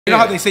You know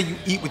how they say you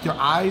eat with your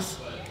eyes?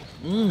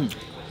 My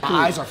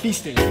eyes are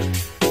feasting.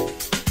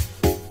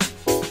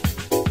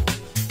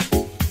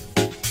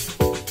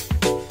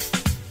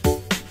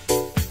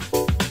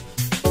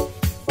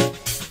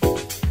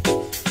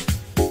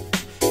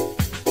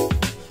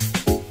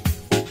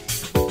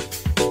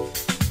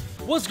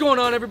 What's going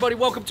on, everybody?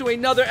 Welcome to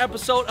another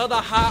episode of the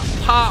Hot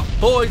Pot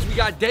Boys. We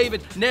got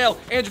David, Nell,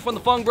 Andrew from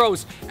the Fung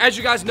Bros. As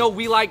you guys know,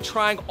 we like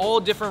trying all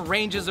different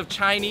ranges of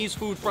Chinese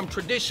food, from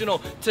traditional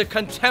to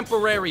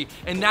contemporary,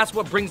 and that's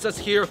what brings us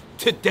here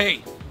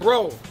today.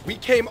 Bro, we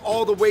came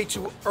all the way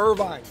to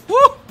Irvine. Woo!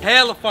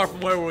 Hella far from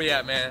where we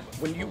at, man.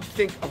 When you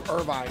think of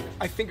Irvine,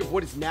 I think of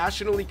what is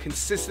nationally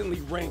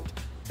consistently ranked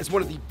as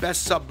one of the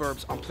best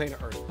suburbs on planet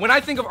Earth. When I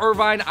think of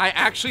Irvine, I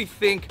actually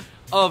think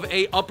of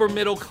a upper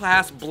middle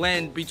class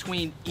blend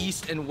between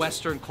East and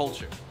Western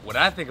culture. When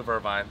I think of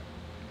Irvine,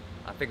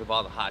 I think of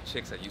all the hot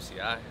chicks at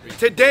UCI.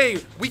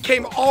 Today, we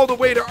came all the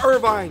way to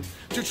Irvine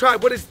to try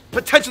what is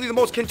potentially the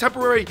most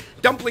contemporary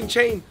dumpling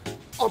chain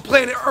on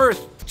planet Earth.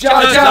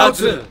 Ja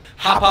Jiaozi.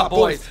 Hot Pot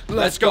Boys,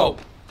 let's go.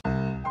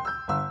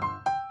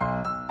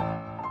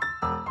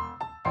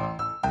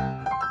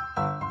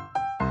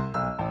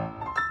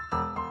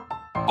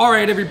 All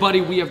right,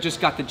 everybody, we have just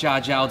got the Ja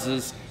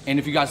Jiaozis, and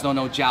if you guys don't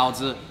know,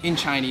 Jiaozi in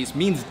Chinese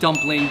means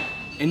dumpling,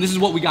 and this is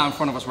what we got in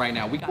front of us right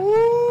now. We got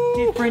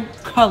different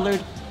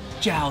colored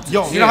Jiaozis.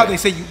 Yo, you know how they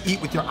say you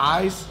eat with your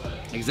eyes?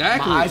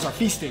 Exactly. My eyes are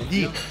feasting.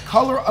 The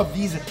color of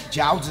these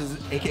jiaozis,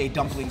 aka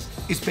dumplings,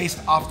 is based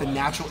off the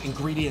natural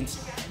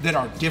ingredients that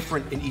are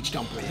different in each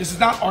dumpling. This is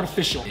not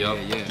artificial. Yep.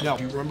 Yeah. No,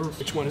 do you remember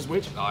which one is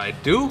which? I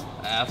do,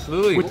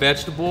 absolutely. With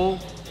vegetable,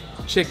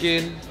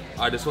 chicken,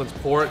 this one's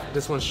pork,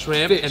 this one's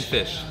shrimp, and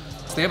fish.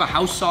 So they have a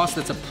house sauce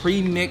that's a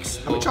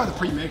pre-mixed. I'm gonna try the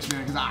pre-mix,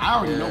 man, because I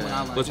already know what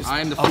I like. I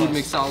am the food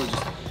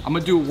mixologist. I'm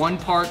gonna do 1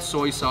 part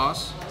soy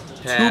sauce,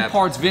 Tab. 2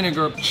 parts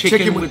vinegar,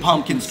 chicken with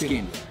pumpkin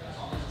skin.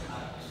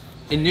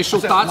 Initial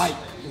thoughts?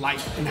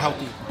 Light and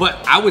healthy.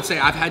 But I would say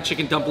I've had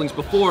chicken dumplings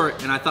before,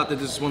 and I thought that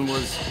this one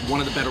was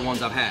one of the better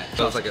ones I've had.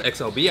 So it's like an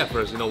XLB at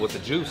first, you know, with the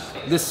juice.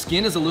 The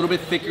skin is a little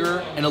bit thicker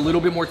and a little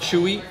bit more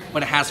chewy,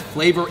 but it has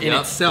flavor in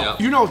itself.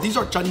 You know, these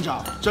are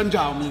zhenjiao.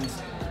 Zhenjiao means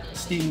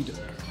steamed.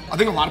 I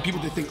think a lot of people,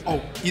 they think,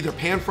 oh, either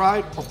pan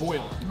fried or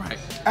boiled. Right.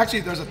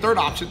 Actually, there's a third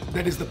option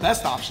that is the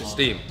best option.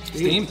 Steam.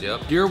 Steamed?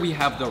 Yep. Here we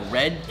have the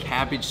red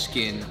cabbage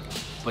skin,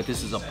 but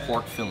this is a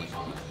pork filling.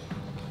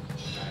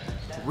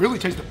 Really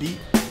taste the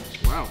beef.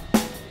 Wow.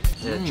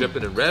 Yeah,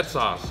 dripping in red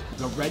sauce.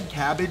 The red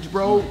cabbage,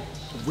 bro,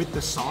 with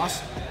the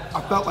sauce,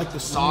 I felt like the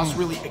sauce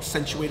really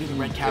accentuated the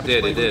red cabbage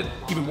flavor. It did.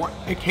 Even more.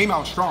 It came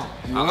out strong.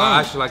 I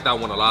actually like that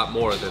one a lot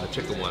more than the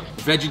chicken one.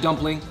 Veggie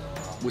dumpling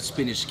with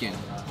spinach skin.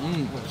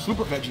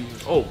 Super veggie.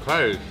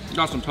 Okay.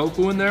 Got some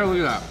tofu in there, look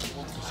at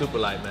that. Super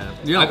light, man.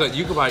 Yeah.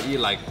 You could probably eat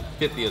like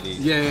 50 of these.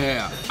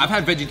 Yeah. I've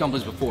had veggie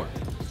dumplings before.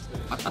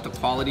 I thought the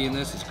quality in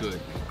this is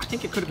good. I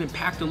think it could have been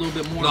packed a little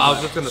bit more. No, I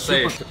was just gonna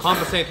say, to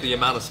compensate the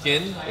amount of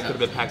skin, it could have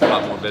been packed a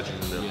lot more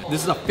veggies in there. Yeah.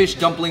 This is a fish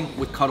dumpling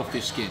with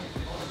cuttlefish skin.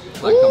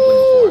 Like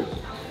dumpling before.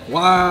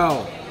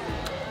 Wow.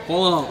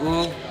 Hold on,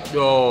 bro.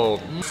 Yo.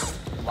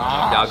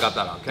 Wow. Y'all got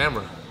that on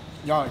camera.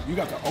 Yo, you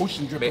got the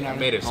ocean dripping out of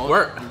Made it. it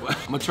squirt. I'm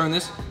gonna turn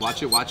this.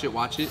 Watch it.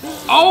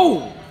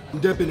 Oh! I'm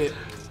dipping it.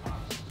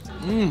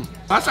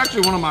 That's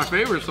actually one of my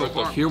favorites so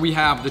far. Here we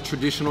have the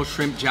traditional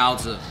shrimp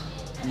jiaozi.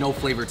 No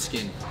flavored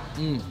skin.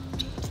 I'm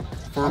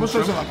gonna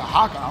taste it like a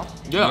hot cow.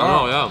 Yeah.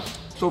 Oh, yeah.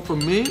 So for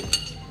me,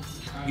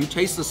 you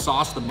taste the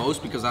sauce the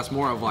most because that's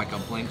more of like a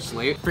blank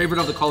slate. Favorite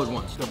of the colored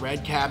ones? The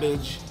red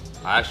cabbage.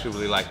 I actually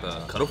really like the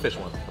cuttlefish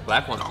one, the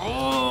black one.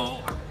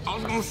 Oh, I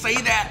was gonna say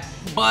that,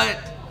 but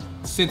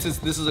since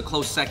this is a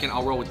close second,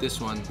 I'll roll with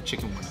this one, the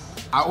chicken one.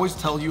 I always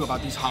tell you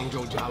about these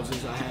Hangzhou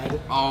jiaozis I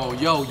had. Oh,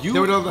 yo, you They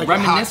were like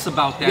reminisce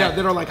about that. Yeah,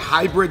 they're like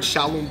hybrid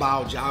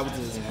Xiaolongbao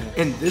jiaozis.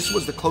 And this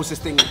was the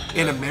closest thing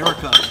in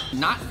America.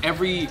 Not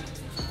every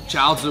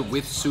jiaozi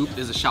with soup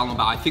is a xiaolongbao.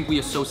 I think we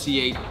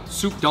associate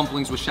soup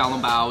dumplings with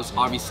xiaolongbaos.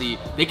 Obviously,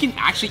 they can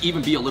actually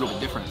even be a little bit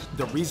different.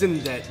 The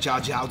reason that Ja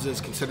Jiaozi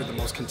is considered the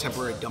most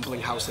contemporary dumpling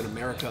house in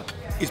America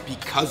is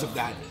because of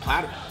that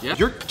platter. Yeah.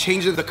 You're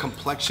changing the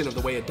complexion of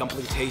the way a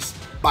dumpling tastes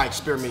by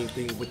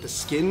experimenting with the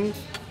skin,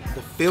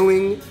 the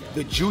filling,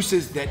 the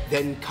juices that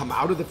then come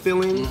out of the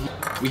filling.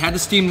 We had the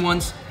steamed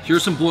ones.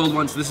 Here's some boiled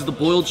ones. This is the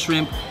boiled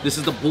shrimp. This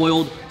is the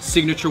boiled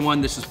signature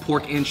one. This is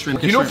pork and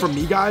shrimp. You know, for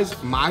me,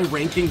 guys, my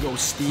ranking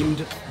goes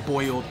steamed,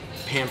 boiled,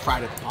 pan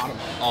fried at the bottom.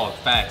 Oh,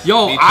 facts.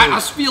 Yo, I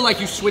just feel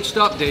like you switched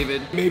up,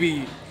 David.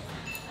 Maybe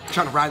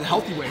trying to ride the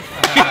healthy way.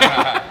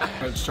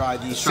 Let's try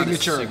the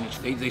signature.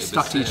 They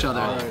stuck to each other.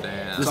 Right.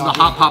 This is the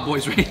Hot Pot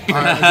Boys right here.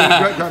 All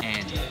right, good.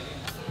 And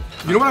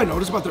you know what I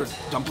noticed about their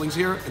dumplings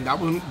here, and that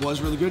one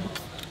was really good?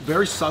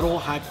 Very subtle,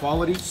 high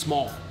quality,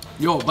 small.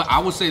 yo, but I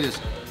will say this.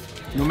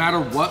 No matter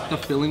what the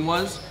filling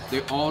was,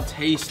 they all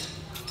taste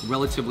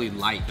relatively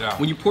light. Yeah.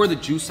 When you pour the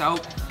juice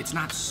out, it's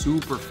not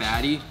super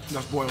fatty.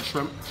 That's boiled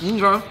shrimp.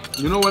 Okay.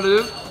 You know what it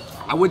is?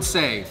 I would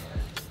say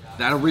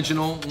that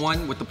original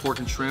one with the pork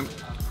and shrimp,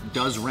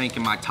 does rank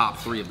in my top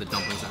 3 of the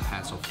dumplings I've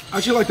had so far. I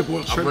actually like the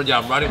boiled shrimp. Yeah,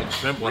 I'm riding the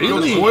shrimp one.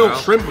 The boiled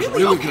shrimp was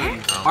really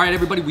good. All right,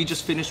 everybody, we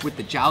just finished with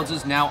the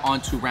Jiaozis. Now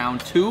on to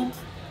round 2.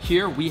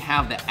 Here we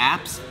have the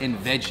apps and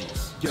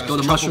veggies. Let's go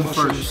to mushroom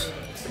first.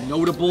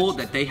 Notable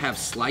that they have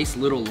sliced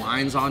little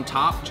lines on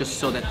top just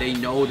so that they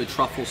know the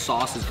truffle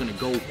sauce is gonna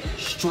go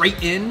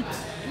straight in.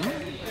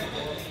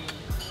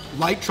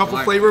 Light truffle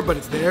flavor, but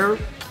it's there.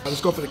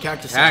 Let's go for the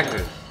cactus.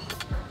 Cactus.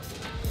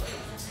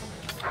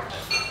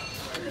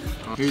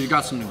 Here you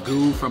got some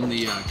goo from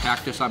the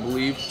cactus, I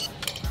believe.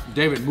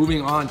 David,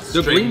 moving on. The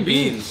String green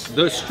beans.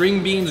 The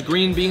string beans,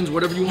 green beans,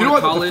 whatever you want to know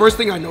call what? it. The first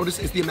thing I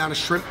noticed is the amount of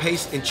shrimp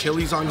paste and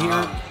chilies on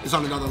here is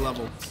on another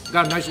level.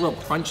 Got a nice little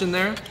crunch in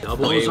there.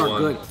 Double Those are A1.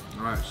 good.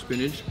 All right,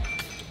 spinach.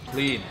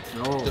 Clean.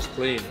 No. Just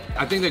clean.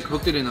 I think they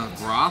cooked it in a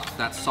broth.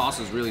 That sauce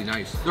is really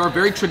nice. There are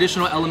very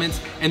traditional elements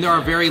and there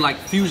are very like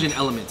fusion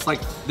elements. Like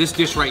this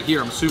dish right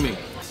here, I'm assuming.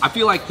 I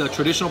feel like the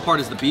traditional part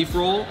is the beef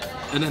roll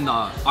and then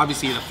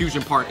obviously the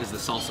fusion part is the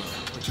salsa.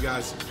 What you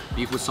guys?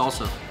 Beef with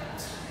salsa.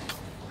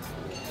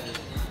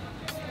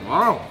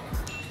 Wow.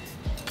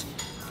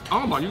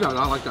 Oh my, you guys,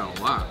 I like that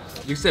a lot.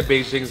 You said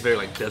Beijing is very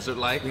like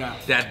desert-like. Yeah.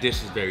 That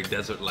dish is very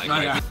desert-like.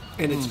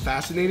 And it's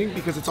fascinating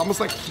because it's almost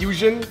like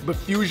fusion, but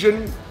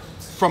fusion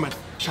from a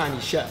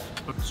Chinese chef.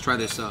 Let's try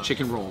this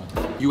chicken roll.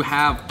 You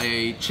have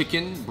a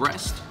chicken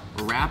breast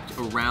wrapped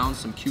around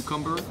some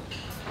cucumber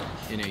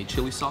in a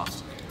chili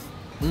sauce.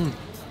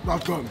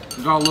 That's good.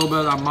 You got a little bit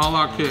of that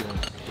mala kick.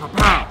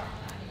 Pa-pow,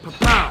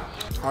 pa-pow.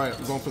 All right,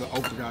 we're going for the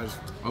okra, guys.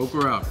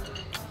 Okra,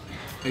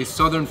 a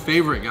southern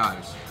favorite,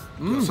 guys.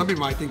 Some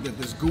people might think that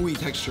this gooey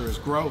texture is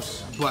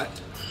gross, but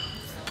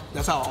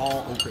that's how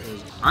all okra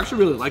is. I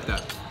actually really like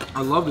that.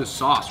 I love this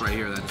sauce right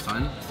here that it's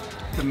done.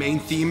 The main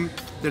theme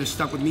that has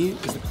stuck with me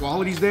is the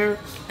quality's there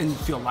and you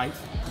feel light.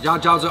 Ja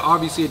Jiaozi,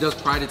 obviously it does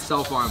pride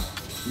itself on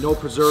no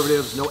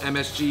preservatives, no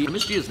MSG.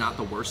 MSG is not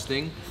the worst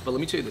thing, but let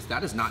me tell you this,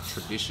 that is not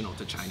traditional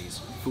to Chinese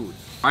food.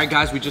 All right,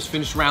 guys, we just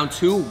finished round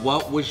 2.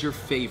 What was your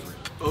favorite?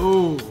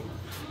 Ooh.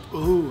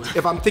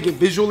 If I'm thinking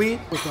visually,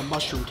 it's the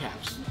mushroom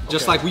caps.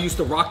 Just like we used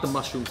to rock the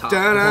mushroom top.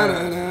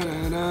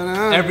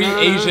 Every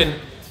Asian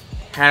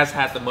has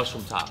had the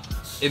mushroom top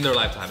in their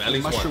lifetime, at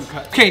least Mushroom once.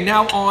 cut. Okay,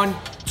 now on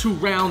to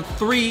round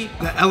 3.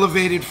 The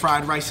elevated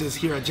fried rices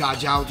here at Ja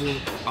Jiaozi.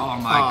 Oh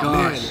my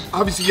gosh. Man.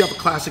 Obviously you have a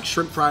classic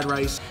shrimp fried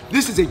rice.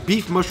 This is a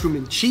beef mushroom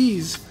and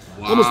cheese,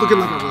 almost looking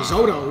like a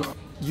risotto.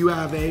 You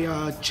have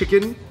a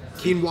chicken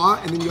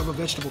quinoa, and then you have a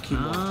vegetable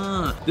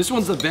quinoa. This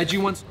one's the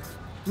veggie one.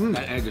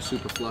 That egg is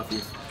super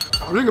fluffy.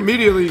 I think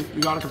immediately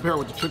you gotta compare it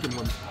with the chicken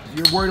one. If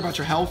you're worried about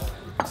your health,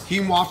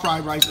 quinoa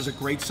fried rice is a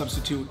great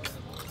substitute.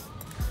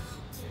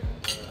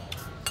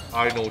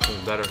 I know which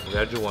one's better. The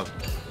veggie one.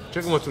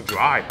 Chicken one's too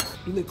dry.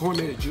 You think corn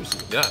made it juicy?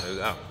 Yeah.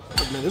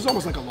 Like, man, this is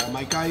almost like a lo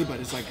mai gai, but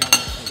it's like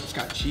it's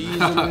got cheese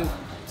in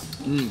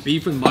it.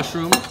 Beef and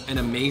mushroom, an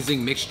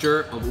amazing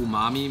mixture of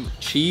umami.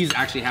 Cheese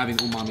actually having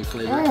umami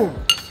flavor.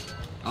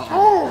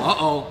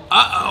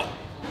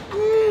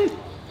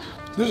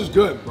 This is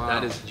good. Wow.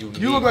 That is unique.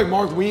 You look like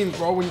Mark Wiens,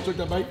 bro, when you took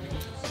that bite.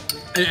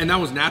 And that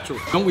was natural.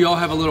 Don't we all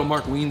have a little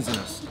Mark Wiens in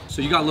us?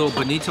 So you got little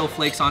bonito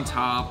flakes on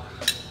top.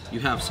 You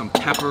have some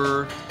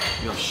pepper.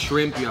 You have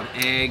shrimp. You have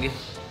egg.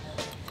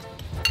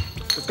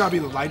 It's gotta be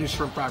the lightest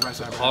shrimp fried rice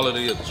I've ever had.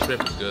 Quality of the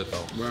shrimp is good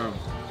though. Wow.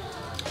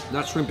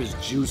 That shrimp is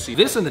juicy.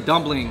 This and the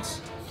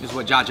dumplings is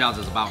what Ja Jiaozi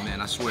is about,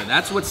 man. I swear.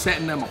 That's what's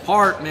setting them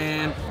apart,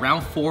 man.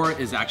 Round 4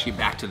 is actually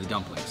back to the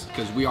dumplings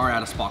because we are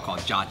at a spot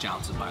called Ja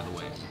Jiaozi, by the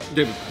way.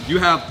 David, you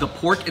have the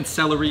pork and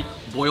celery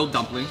boiled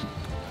dumpling.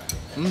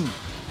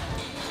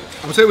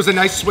 I would say it was a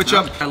nice switch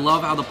up. I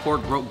love how the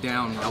pork broke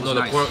down. That was No,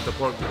 nice. the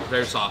pork is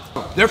very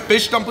soft. Their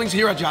fish dumplings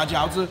here at Ja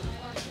Jiaozi,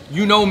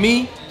 You know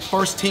me.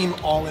 first team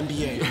all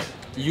NBA.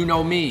 You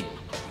know me.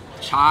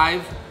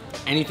 Chive,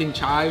 anything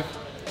chive,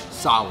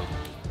 solid.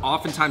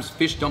 Oftentimes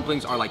fish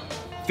dumplings are like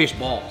fish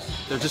balls.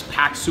 They're just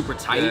packed super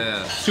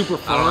tight, super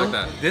firm. I don't like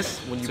that. This,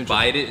 when you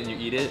bite it and you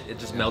eat it, it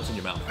just melts in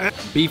your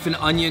mouth. Beef and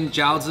onion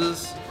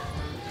jiaozis.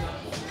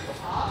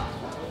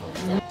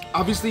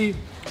 Obviously,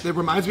 it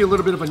reminds me a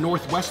little bit of a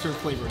Northwestern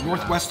flavor,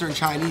 Northwestern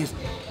Chinese.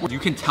 You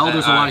can tell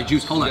there's a lot of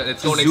juice. Hold on.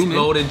 It's going to Zoom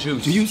explode in. in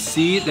juice. Do you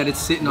see that it's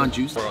sitting on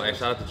juice? Bro, hey,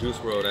 shout out to Juice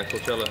World at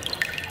Coachella.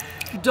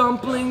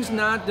 Dumplings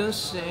not the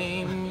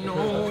same,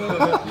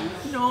 no.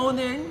 No,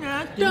 they're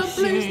not the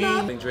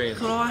same. Dream.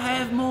 Could I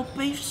have more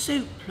beef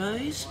soup,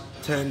 please?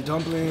 10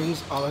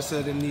 dumplings. All I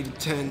said I needed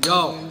 10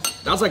 Yo,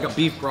 dumplings. that was like a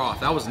beef broth.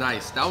 That was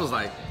nice. That was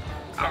like,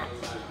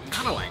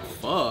 kind of like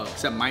pho,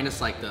 except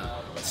minus like the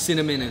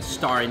cinnamon and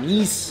star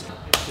anise.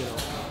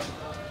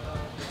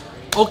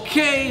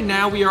 Okay,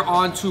 now we are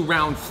on to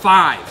round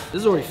 5.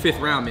 This is already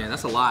 5th round, man.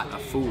 That's a lot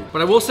of food.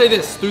 But I will say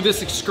this, through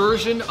this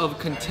excursion of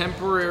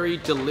contemporary,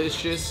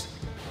 delicious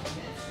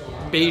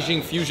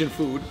Beijing fusion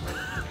food,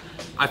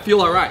 I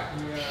feel all right.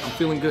 I'm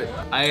feeling good.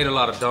 I ate a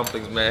lot of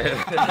dumplings, man.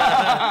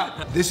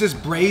 This is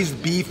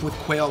braised beef with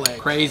quail egg.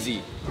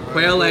 Crazy.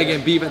 Quail egg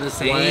and beef at the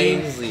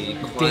same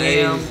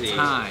damn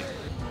time.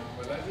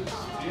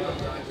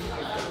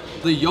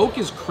 The yolk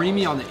is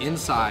creamy on the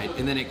inside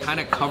and then it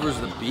kind of covers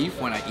the beef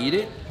when I eat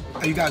it.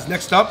 Hey, you guys,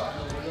 next up,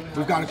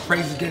 we've got a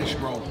crazy dish,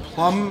 bro.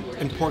 Plum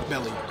and pork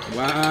belly.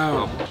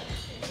 Wow.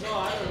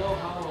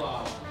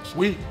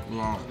 Sweet.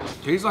 Wow.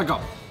 Tastes like a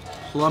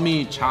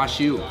plummy char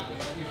siu.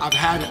 I've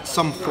had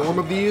some form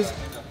of these,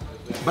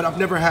 but I've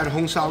never had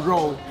hong sao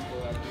roll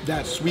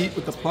that's sweet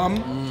with the plum.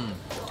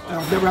 And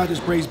I've never had this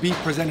braised beef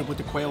presented with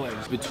the quail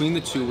eggs. Between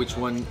the two, which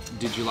one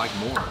did you like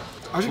more?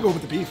 I should go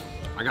with the beef.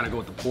 I gotta go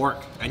with the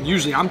pork. And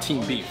usually I'm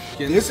team beef.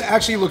 This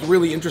actually looked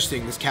really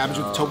interesting, this cabbage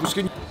with the tofu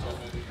skin.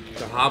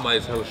 The hama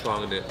is hella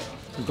strong in it.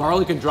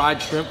 Garlic and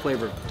dried shrimp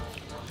flavor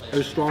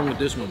is strong with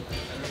this one.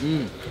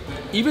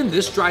 Even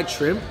this dried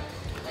shrimp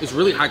is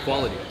really high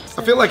quality.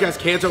 I feel like as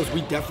Cantos,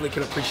 we definitely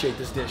can appreciate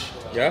this dish.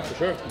 Yeah, for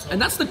sure.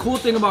 And that's the cool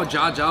thing about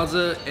Ja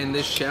Jiaozi and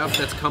this chef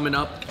that's coming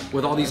up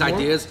with all these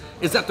ideas,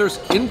 is that there's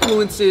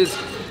influences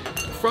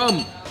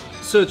from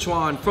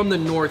Sichuan, from the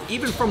north,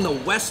 even from the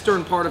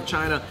western part of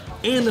China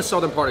and the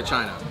southern part of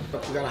China.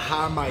 We got a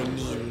ha mai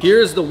nin.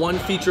 Here's the one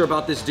feature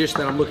about this dish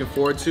that I'm looking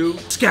forward to: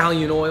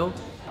 scallion oil.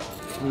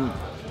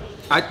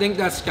 I think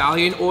that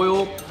scallion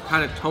oil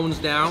kind of tones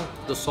down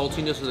the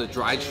saltiness of the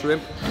dried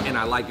shrimp, and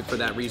I like it for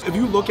that reason. If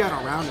you look at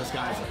around us,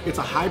 guys, it's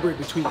a hybrid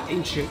between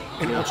ancient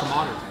and ultra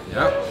modern.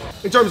 Yeah.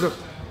 In terms of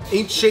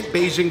ancient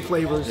Beijing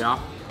flavors, Yeah.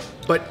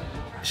 but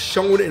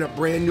shown in a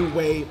brand new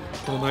way.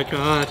 Oh my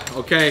God.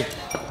 Okay,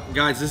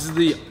 guys, this is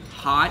the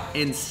hot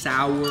and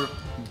sour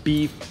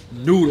beef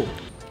noodle.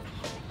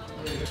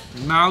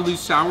 Mildly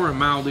sour and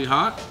mildly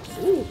hot.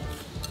 Ooh.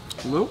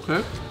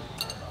 Okay.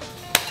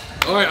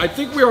 All right, I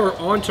think we are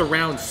on to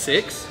round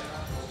 6.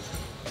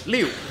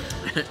 Liu.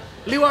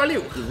 Liu are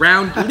Liu.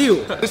 Round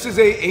Liu. This is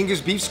a Angus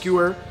beef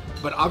skewer,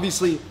 but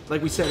obviously,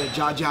 like we said at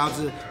Ja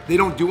Jiaozi, they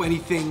don't do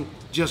anything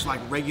just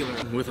like regular.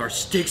 With our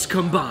sticks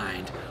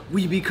combined,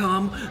 we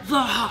become the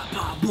Hot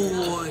Pot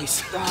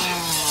Boys.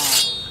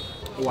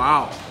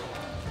 Wow.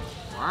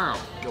 Wow.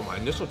 Yo, my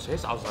initial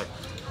taste, I was like,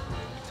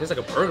 it tastes like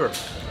a burger.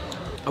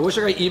 I wish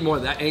I could eat more.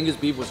 That Angus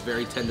beef was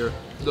very tender.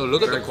 No,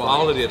 look at Very the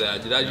quality of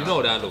that. You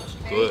know that looks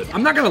good.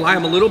 I'm not gonna lie,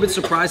 I'm a little bit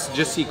surprised to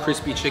just see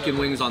crispy chicken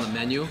wings on the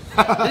menu.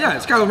 Yeah,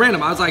 it's kind of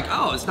random. I was like,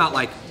 oh, it's not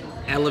like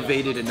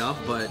elevated enough,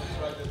 but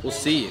we'll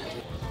see.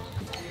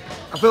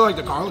 I feel like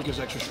the garlic is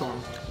extra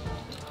strong.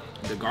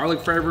 The garlic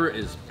flavor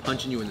is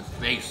punching you in the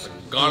face.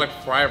 Garlic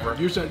flavor.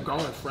 You said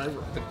garlic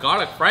flavor. The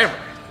garlic flavor.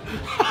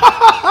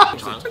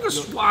 这个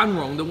酸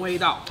蓉的味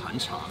道很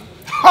长。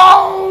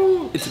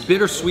 Oh! It's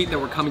bittersweet that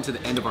we're coming to the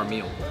end of our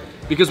meal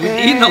because we've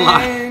eaten a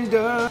lot. And,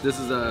 This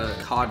is a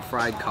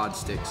fried cod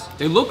sticks.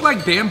 They look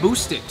like bamboo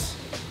sticks.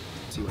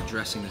 Let's see what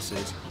dressing this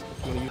is.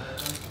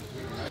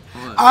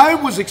 I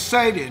was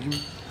excited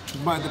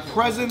by the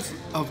presence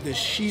of the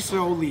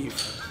shiso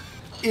leaf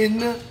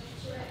in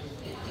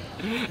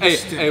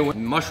Hey,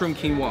 mushroom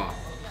quinoa.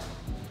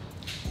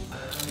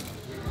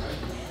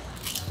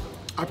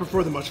 I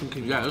prefer the mushroom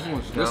quinoa. Yeah,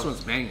 this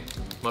one's banging.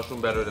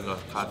 Mushroom better than the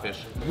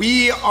codfish.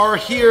 We are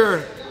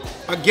here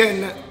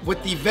again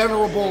with the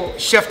venerable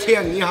Chef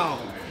Tian. 你好。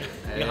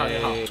你好，你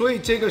好。所以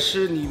这个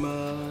是你们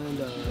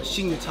的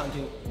新的餐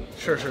厅。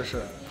是，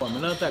我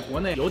们呢在国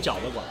内有饺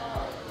子馆，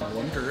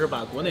我们只是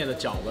把国内的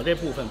饺子这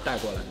部分带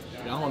过来，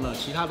然后呢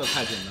其他的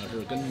菜品呢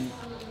是跟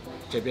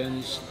这边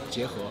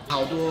结合。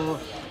好多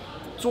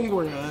中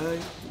国人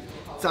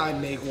在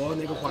美国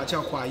那个华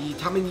侨华裔，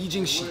他们已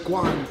经习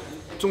惯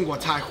中国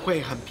菜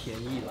会很便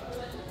宜了，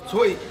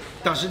所以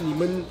但是你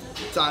们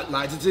在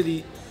来自这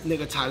里，那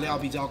个材料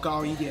比较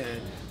高一点，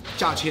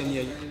价钱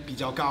也比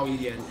较高一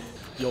点。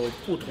有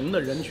不同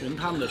的人群，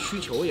他们的需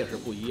求也是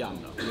不一样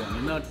的。我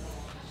们呢，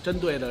针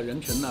对的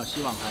人群呢，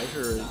希望还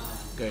是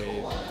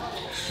给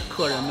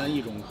客人们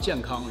一种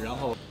健康，然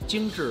后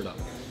精致的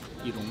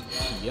一种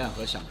体验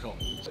和享受。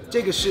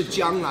这个是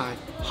将来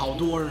好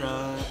多人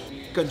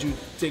根据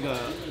这个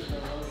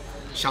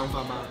想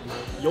法吗？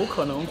有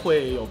可能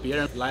会有别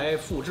人来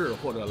复制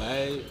或者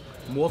来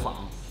模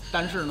仿，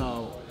但是呢，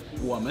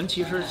我们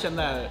其实现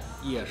在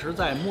也是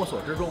在摸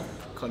索之中。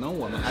可能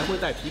我们还会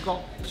再提高，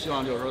希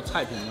望就是说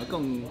菜品呢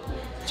更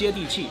接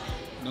地气，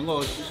能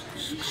够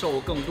受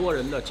更多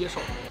人的接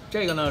受。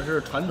这个呢是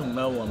传统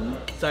的我们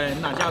在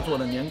那家做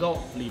的年糕，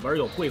里边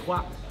有桂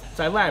花，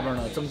在外边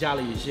呢增加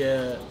了一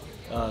些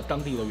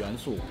当地的元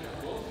素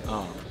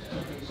啊。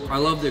I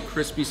love the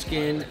crispy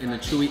skin and the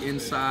chewy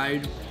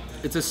inside.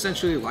 It's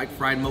essentially like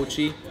fried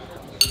mochi.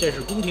 这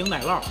是宫廷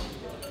奶酪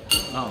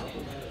啊。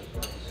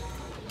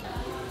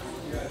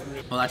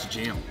Oh, that's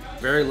jam.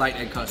 Very light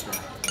egg custard.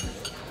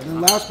 And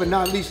then last but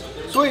not least，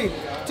 所以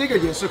这个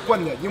也是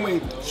混的，因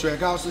为雪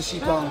糕是西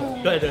方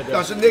的，对。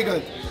但是那个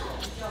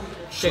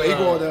水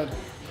果的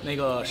那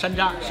个山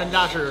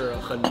楂是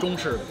很中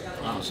式的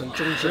啊，很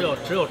中式，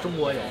只有中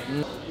国有。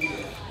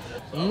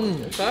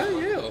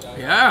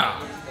Yeah.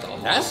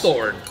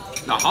 Hawthorn.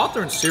 The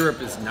hawthorn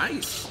syrup is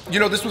nice. You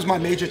know, this was my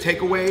major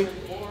takeaway,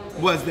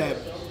 was that,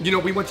 you know,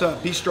 we went to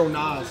Bistro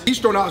Nas.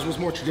 Bistro Nas was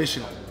more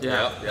traditional.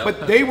 Yeah.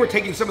 But they were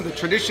taking some of the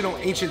traditional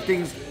ancient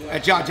things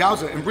at Ja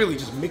Jiaozi and really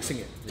just mixing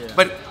it. Yeah.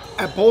 But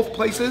at both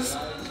places,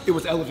 it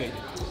was elevated.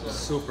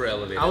 Super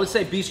elevated. I would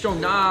say Bistro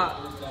Na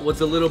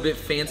was a little bit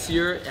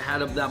fancier. It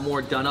had that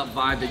more done-up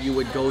vibe that you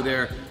would go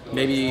there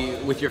maybe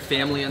with your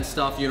family and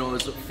stuff. You know,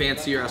 it was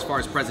fancier as far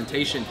as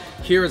presentation.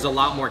 Here is a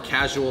lot more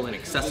casual and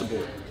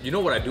accessible. You know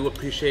what I do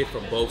appreciate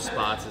from both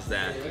spots is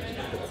that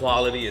the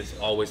quality is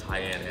always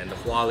high end, and the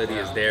quality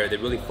is there. They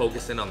really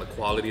focus in on the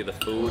quality of the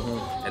food,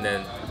 and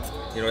then,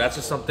 you know, that's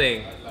just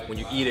something when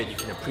you eat it, you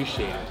can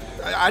appreciate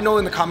it. I know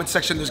in the comment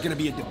section there's going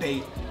to be a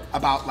debate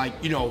about, like,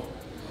 you know,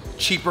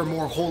 cheaper,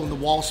 more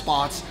hole-in-the-wall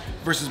spots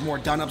versus more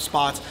done-up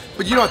spots.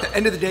 But you know, at the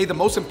end of the day, the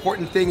most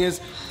important thing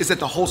is that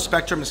the whole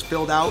spectrum is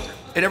filled out,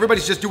 and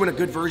everybody's just doing a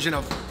good version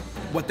of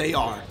what they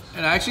are.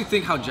 And I actually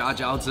think how Ja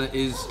Jiaozi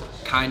is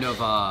kind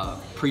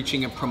of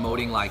preaching and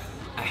promoting like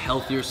a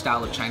healthier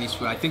style of Chinese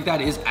food. I think that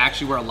is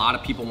actually where a lot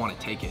of people want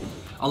to take it.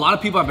 A lot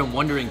of people have been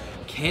wondering,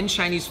 can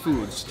Chinese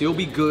food still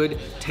be good,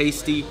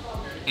 tasty,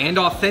 and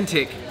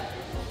authentic,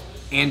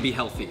 and be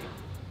healthy?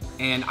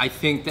 And I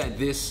think that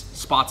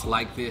spots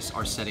like this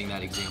are setting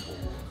that example.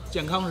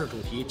 健康是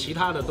主题，其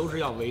他的都是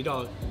要围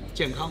绕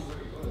健康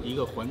一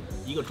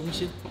个中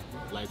心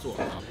来做。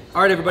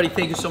All right, everybody,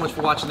 thank you so much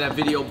for watching that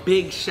video.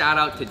 Big shout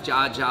out to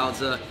Ja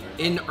Jiaozi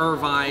in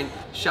Irvine.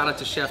 Shout out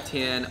to Chef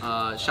Tian.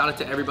 Shout out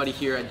to everybody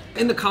here.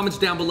 In the comments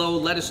down below,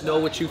 let us know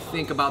what you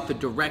think about the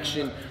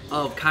direction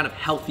of kind of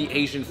healthy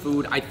Asian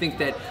food. I think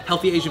that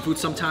healthy Asian food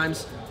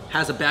sometimes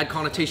has a bad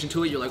connotation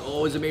to it. You're like,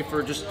 oh, is it made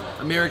for just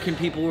American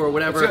people or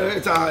whatever?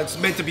 It's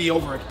meant to be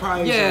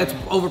overpriced. Yeah, it's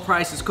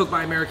overpriced. It's cooked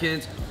by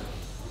Americans.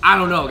 I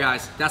don't know,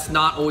 guys. That's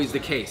not always the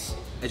case,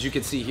 as you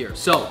can see here.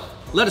 So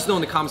let us know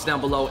in the comments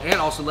down below,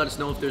 and also let us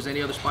know if there's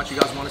any other spots you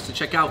guys want us to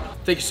check out.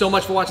 Thank you so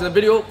much for watching the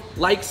video.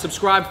 Like,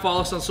 subscribe,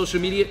 follow us on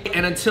social media,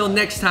 and until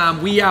next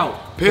time, we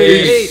out.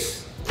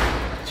 Peace.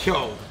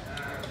 Yo,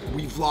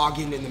 we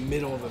vlogging in the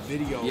middle of a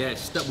video. Yeah,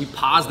 we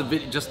paused the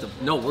video just to,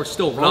 no, we're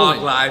still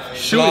rolling. Vlog live.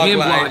 Shoot him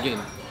vlogging.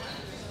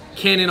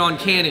 Cannon on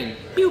cannon.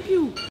 Pew,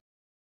 pew.